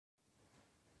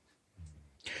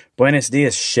Buenos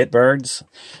dias, shitbirds.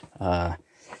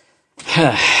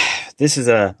 This is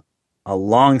a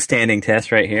long-standing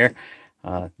test right here.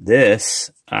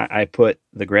 I put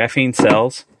the graphene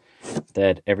cells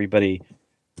that everybody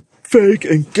fake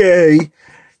and gay.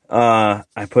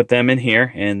 I put them in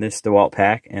here in this DeWalt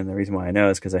pack, and the reason why I know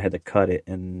is because I had to cut it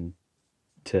and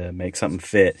to make something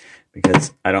fit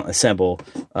because I don't assemble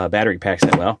battery packs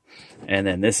that well. And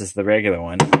then this is the regular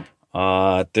one.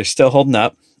 They're still holding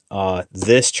up.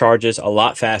 This charges a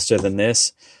lot faster than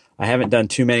this. I haven't done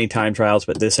too many time trials,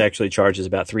 but this actually charges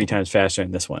about 3 times faster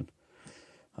than this one.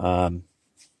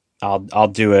 I'll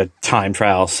do a time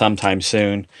trial sometime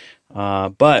soon.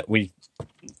 But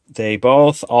they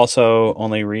both also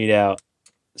only read out,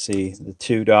 see, the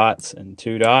 2 dots and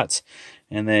 2 dots,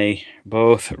 and they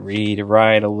both read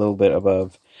right a little bit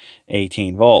above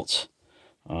 18 volts.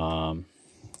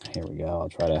 Here we go.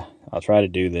 I'll try to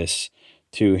do this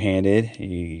two-handed.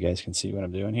 You guys can see what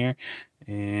I'm doing here.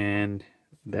 And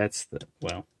that's the,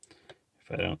 well,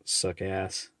 if I don't suck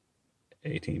ass,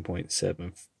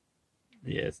 18.7.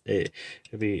 Yes,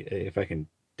 it'll be, if I can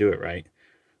do it right.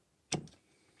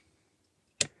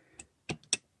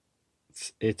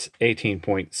 It's 18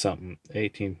 point something.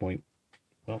 18 point,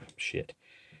 well, shit.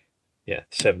 Yeah,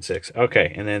 7.6.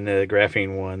 Okay, and then the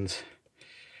graphene ones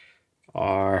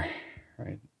are,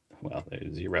 right, well,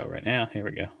 they're 0 right now. Here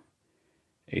we go.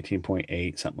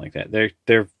 18.8, something like that.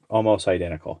 They're almost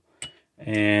identical.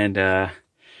 And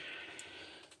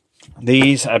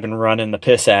these I've been running the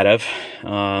piss out of.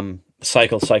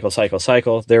 Cycle.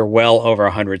 They're well over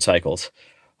 100 cycles.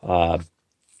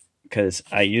 Because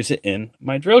I use it in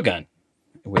my drill gun,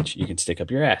 which you can stick up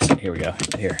your ass. Here we go.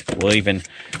 Here, we'll even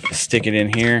stick it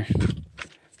in here.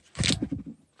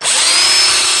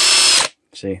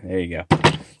 See, there you go.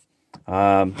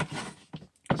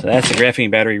 So that's the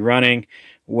graphene battery running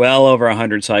well over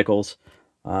 100 cycles.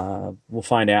 We'll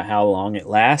find out how long it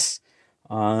lasts.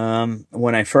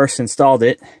 When I first installed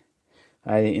it,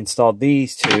 I installed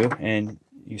these 2, and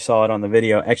you saw it on the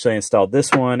video. Actually, I installed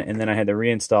this one, and then I had to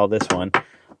reinstall this one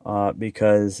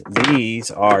because these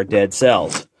are dead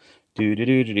cells.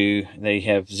 They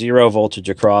have 0 voltage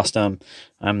across them.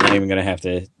 I'm not even going to have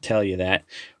to tell you that.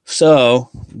 So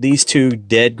these 2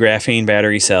 dead graphene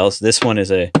battery cells, this one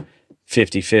is a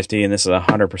 50-50, and this is a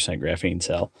 100% graphene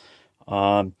cell.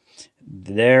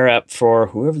 They're up for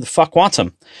whoever the fuck wants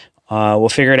them. We'll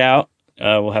figure it out.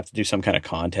 We'll have to do some kind of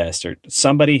contest, or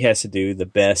somebody has to do the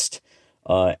best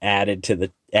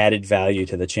added value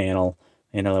to the channel.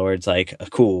 In other words, like a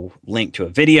cool link to a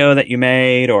video that you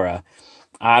made, or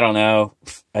I don't know,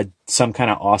 some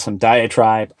kind of awesome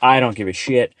diatribe. I don't give a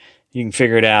shit. You can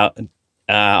figure it out.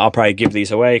 I'll probably give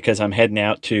these away because I'm heading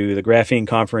out to the Graphene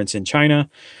conference in China,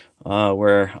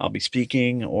 where I'll be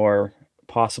speaking, or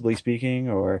possibly speaking,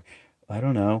 or I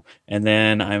don't know. And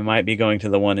then I might be going to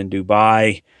the one in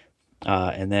Dubai,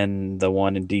 and then the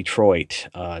one in Detroit.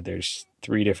 There's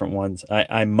 3 different ones.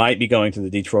 I might be going to the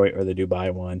Detroit or the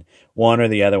Dubai one or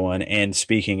the other one, and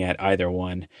speaking at either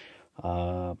one.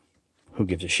 Who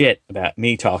gives a shit about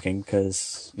me talking?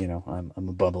 Because, you know, I'm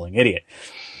a bubbling idiot.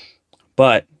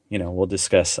 But, you know, we'll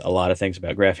discuss a lot of things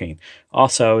about graphene.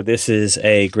 Also, this is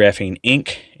a graphene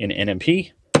ink in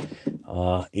NMP.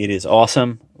 It is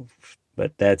awesome,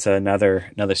 but that's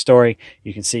another story.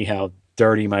 You can see how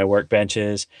dirty my workbench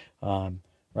is.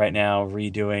 Right now,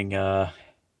 redoing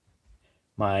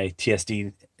my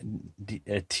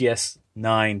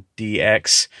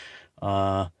TS9DX.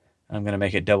 I'm going to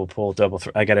make it double pull,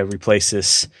 I got to replace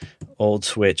this old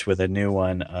switch with a new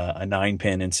one, a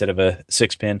 9-pin instead of a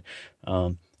 6-pin.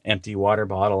 Empty water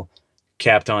bottle,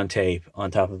 capped on tape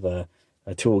on top of a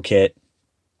toolkit.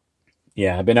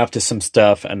 Yeah, I've been up to some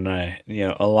stuff, and you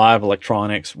know, a lot of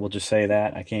electronics. We'll just say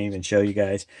that. I can't even show you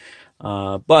guys.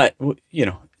 But, you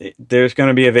know, there's going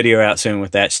to be a video out soon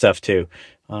with that stuff too.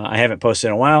 I haven't posted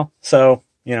in a while, so,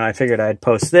 you know, I figured I'd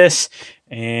post this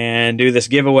and do this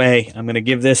giveaway. I'm going to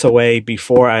give this away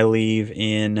before I leave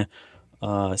in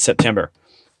September.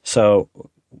 So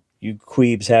you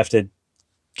queebs have to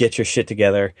get your shit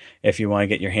together if you want to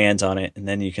get your hands on it, and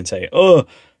then you can say, oh,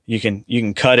 you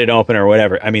can cut it open or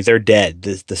whatever. I mean, they're dead.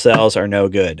 The cells are no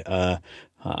good.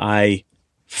 I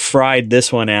fried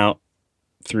this one out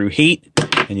through heat,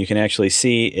 and you can actually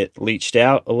see it leached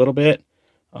out a little bit.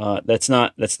 That's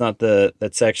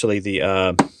actually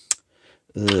the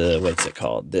what's it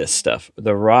called? This stuff.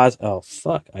 The rosin. Oh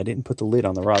fuck! I didn't put the lid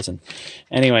on the rosin.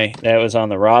 Anyway, that was on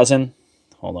the rosin.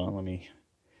 Hold on, let me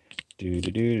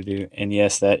do. And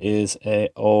yes, that is a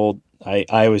old.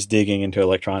 I was digging into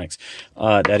electronics.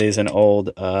 That is an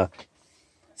old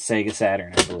Sega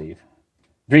Saturn, I believe.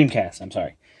 Dreamcast. I'm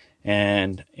sorry.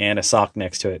 and a sock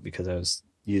next to it because I was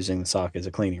using the sock as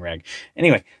a cleaning rag.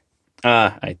 Anyway,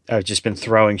 I've just been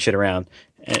throwing shit around.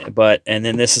 And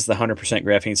then this is the 100%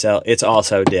 graphene cell. It's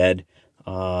also dead.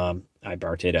 I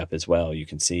barked it up as well. You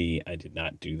can see I did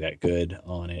not do that good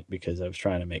on it because I was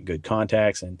trying to make good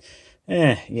contacts, and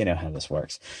you know how this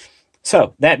works.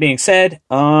 So that being said,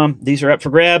 these are up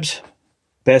for grabs.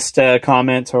 Best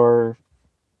comments or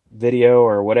video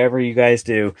or whatever you guys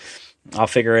do, I'll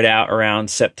figure it out around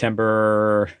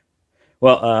September.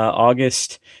 Well,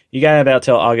 August. You got about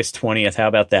till August 20th. How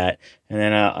about that? And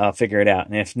then I'll figure it out.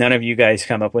 And if none of you guys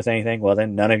come up with anything, well,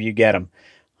 then none of you get them.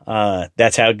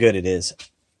 That's how good it is.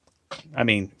 I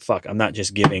mean, fuck, I'm not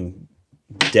just giving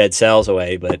dead cells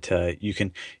away, but you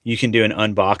can do an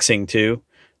unboxing too.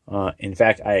 In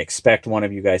fact, I expect one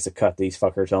of you guys to cut these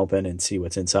fuckers open and see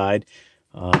what's inside.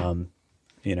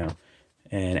 You know,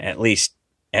 and at least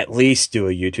do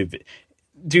a YouTube video.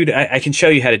 Dude, I can show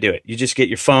you how to do it. You just get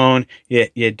your phone,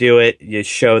 you do it, you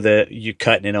show you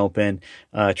cutting it open.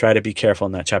 Try to be careful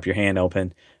and not chop your hand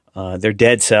open. They're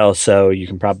dead cells, so you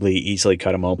can probably easily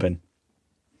cut them open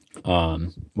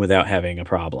without having a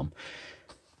problem.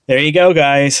 There you go,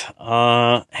 guys.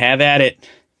 Have at it.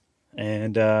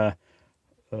 And go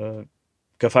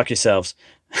fuck yourselves.